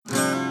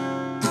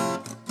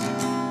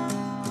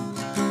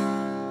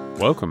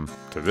Welcome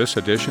to this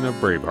edition of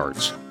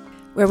Bravehearts,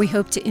 where we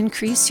hope to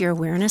increase your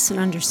awareness and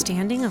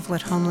understanding of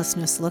what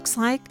homelessness looks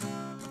like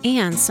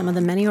and some of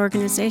the many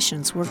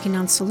organizations working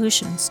on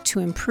solutions to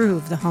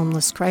improve the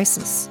homeless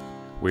crisis.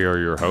 We are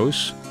your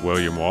hosts,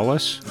 William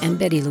Wallace and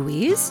Betty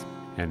Louise,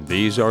 and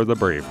these are the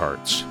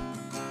Bravehearts.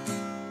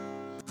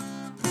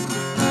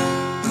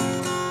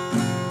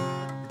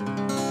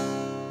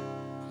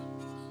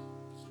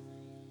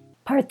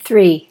 Part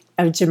 3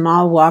 of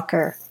Jamal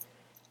Walker,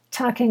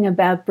 talking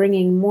about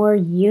bringing more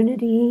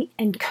unity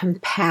and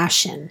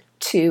compassion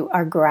to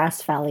our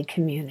Grass Valley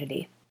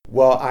community.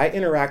 Well, I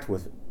interact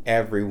with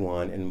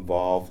everyone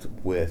involved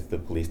with the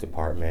police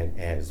department,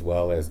 as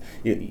well as,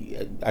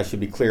 I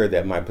should be clear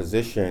that my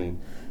position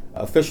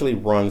officially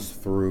runs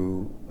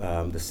through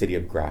the city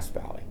of Grass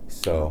Valley.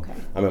 So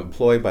I'm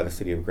employed by the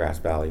city of Grass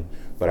Valley,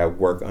 but I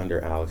work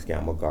under Alex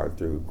Gammelgard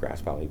through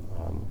Grass Valley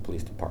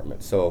Police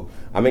Department. So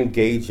I'm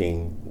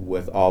engaging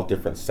with all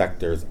different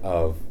sectors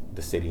of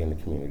the city and the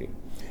community.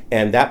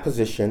 And that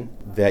position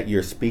that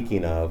you're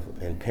speaking of,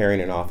 in pairing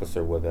an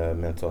officer with a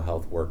mental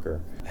health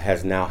worker,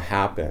 has now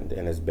happened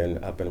and has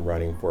been up and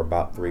running for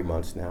about 3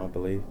 months now, I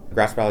believe.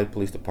 Grass Valley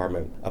Police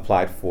Department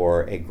applied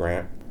for a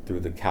grant through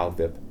the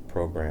CalVIP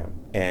program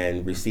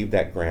and received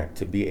that grant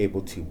to be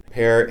able to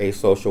pair a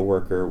social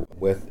worker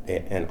with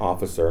an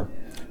officer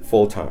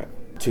full-time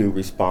to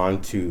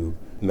respond to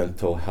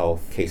mental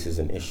health cases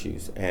and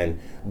issues. And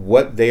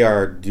what they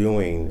are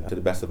doing, to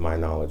the best of my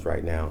knowledge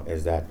right now,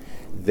 is that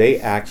they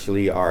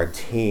actually are a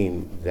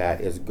team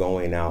that is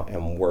going out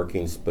and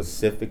working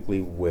specifically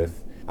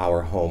with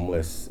our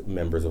homeless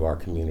members of our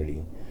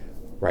community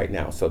right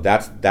now. So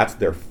that's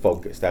their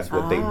focus. That's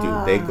what they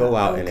do. They go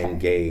out and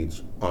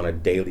engage on a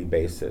daily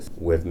basis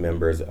with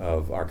members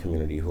of our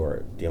community who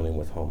are dealing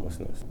with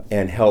homelessness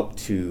and help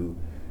to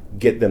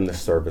get them the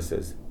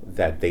services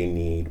that they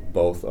need,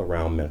 both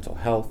around mental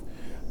health,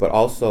 but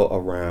also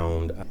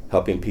around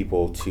helping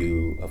people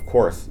to, of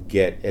course,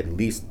 get at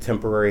least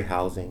temporary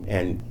housing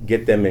and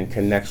get them in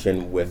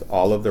connection with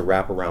all of the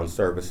wraparound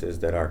services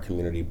that our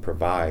community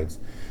provides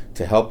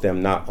to help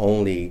them not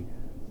only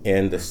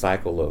end the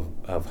cycle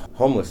of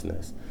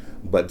homelessness,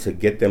 but to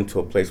get them to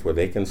a place where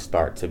they can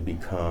start to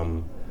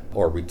become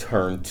or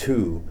return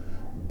to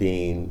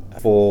being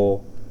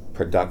full,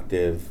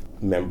 productive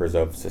members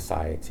of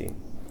society.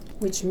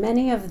 Which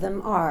many of them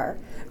are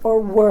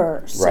or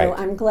were. So right.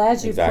 I'm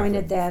glad you Exactly.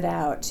 pointed that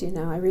out.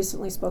 I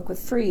recently spoke with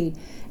Freed,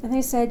 and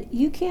they said,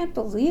 you can't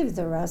believe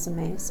the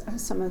resumes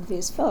of some of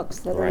these folks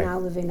that Right. are now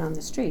living on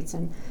the streets.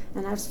 And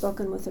I've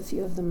spoken with a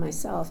few of them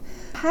myself.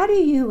 How do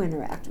you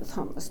interact with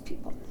homeless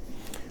people?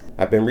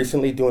 I've been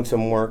recently doing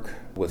some work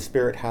with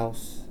Spirit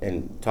House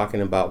and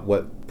talking about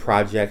what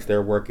projects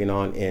they're working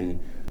on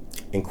in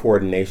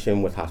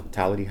coordination with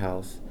Hospitality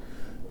House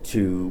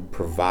to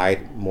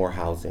provide more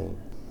housing.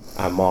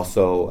 I'm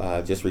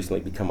also just recently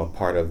become a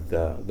part of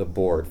the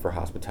board for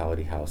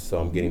Hospitality House, so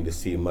I'm getting to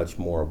see much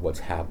more of what's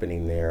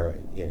happening there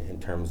in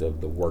terms of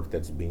the work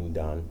that's being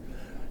done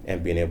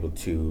and being able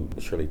to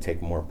surely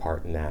take more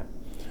part in that.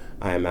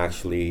 I am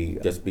actually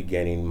just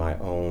beginning my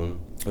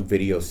own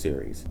video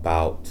series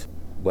about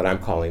what I'm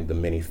calling the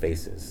many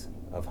faces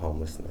of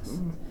homelessness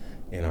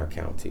in our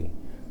county.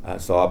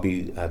 So I'll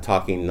be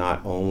talking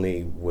not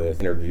only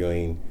with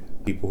interviewing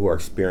people who are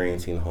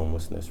experiencing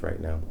homelessness right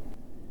now,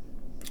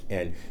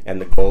 and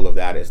the goal of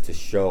that is to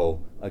show,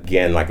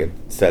 again, like it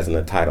says in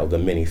the title, the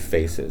many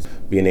faces,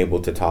 being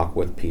able to talk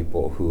with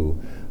people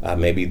who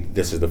maybe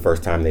this is the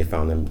first time they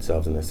found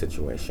themselves in this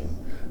situation.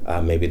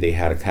 Maybe they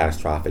had a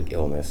catastrophic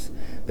illness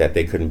that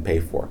they couldn't pay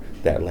for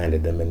that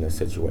landed them in this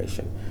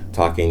situation.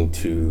 Talking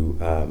to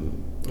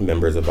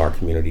members of our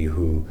community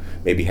who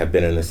maybe have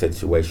been in a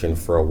situation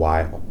for a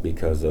while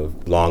because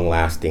of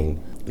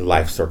long-lasting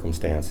life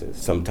circumstances.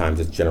 Sometimes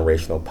it's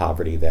generational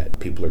poverty that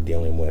people are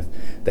dealing with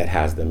that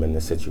has them in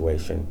this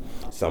situation.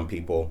 Some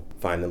people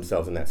find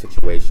themselves in that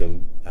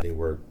situation. They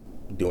were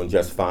doing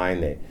just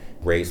fine. They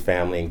raised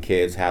family and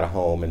kids, had a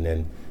home, and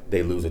then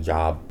they lose a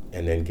job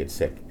and then get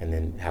sick and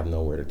then have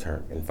nowhere to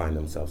turn and find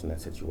themselves in that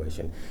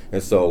situation.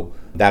 And so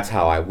that's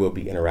how I will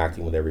be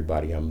interacting with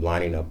everybody. I'm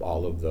lining up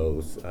all of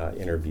those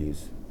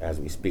interviews as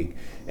we speak.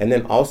 And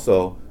then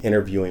also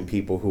interviewing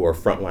people who are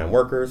frontline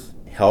workers,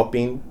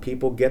 helping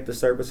people get the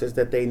services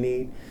that they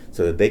need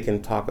so that they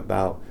can talk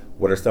about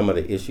what are some of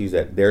the issues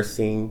that they're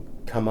seeing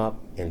come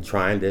up and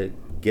trying to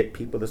get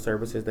people the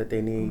services that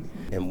they need,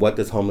 and what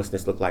does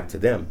homelessness look like to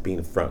them,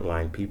 being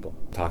frontline people,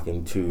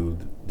 talking to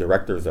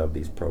directors of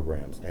these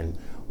programs, and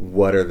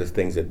what are the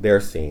things that they're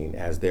seeing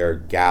as they're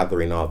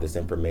gathering all this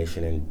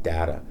information and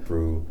data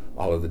through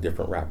all of the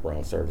different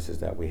wraparound services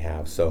that we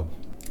have. So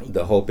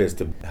the hope is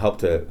to help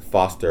to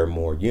foster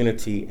more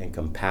unity and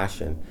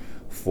compassion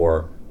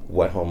for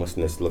what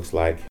homelessness looks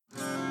like.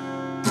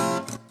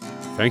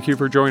 Thank you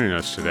for joining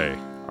us today.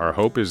 Our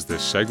hope is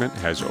this segment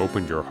has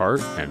opened your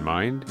heart and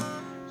mind.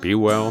 Be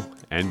well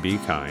and be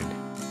kind.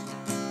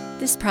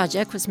 This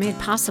project was made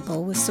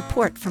possible with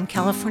support from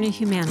California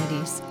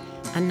Humanities,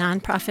 a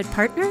nonprofit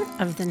partner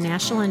of the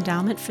National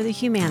Endowment for the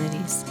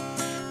Humanities.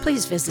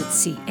 please visit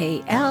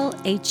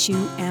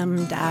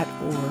calhum.org.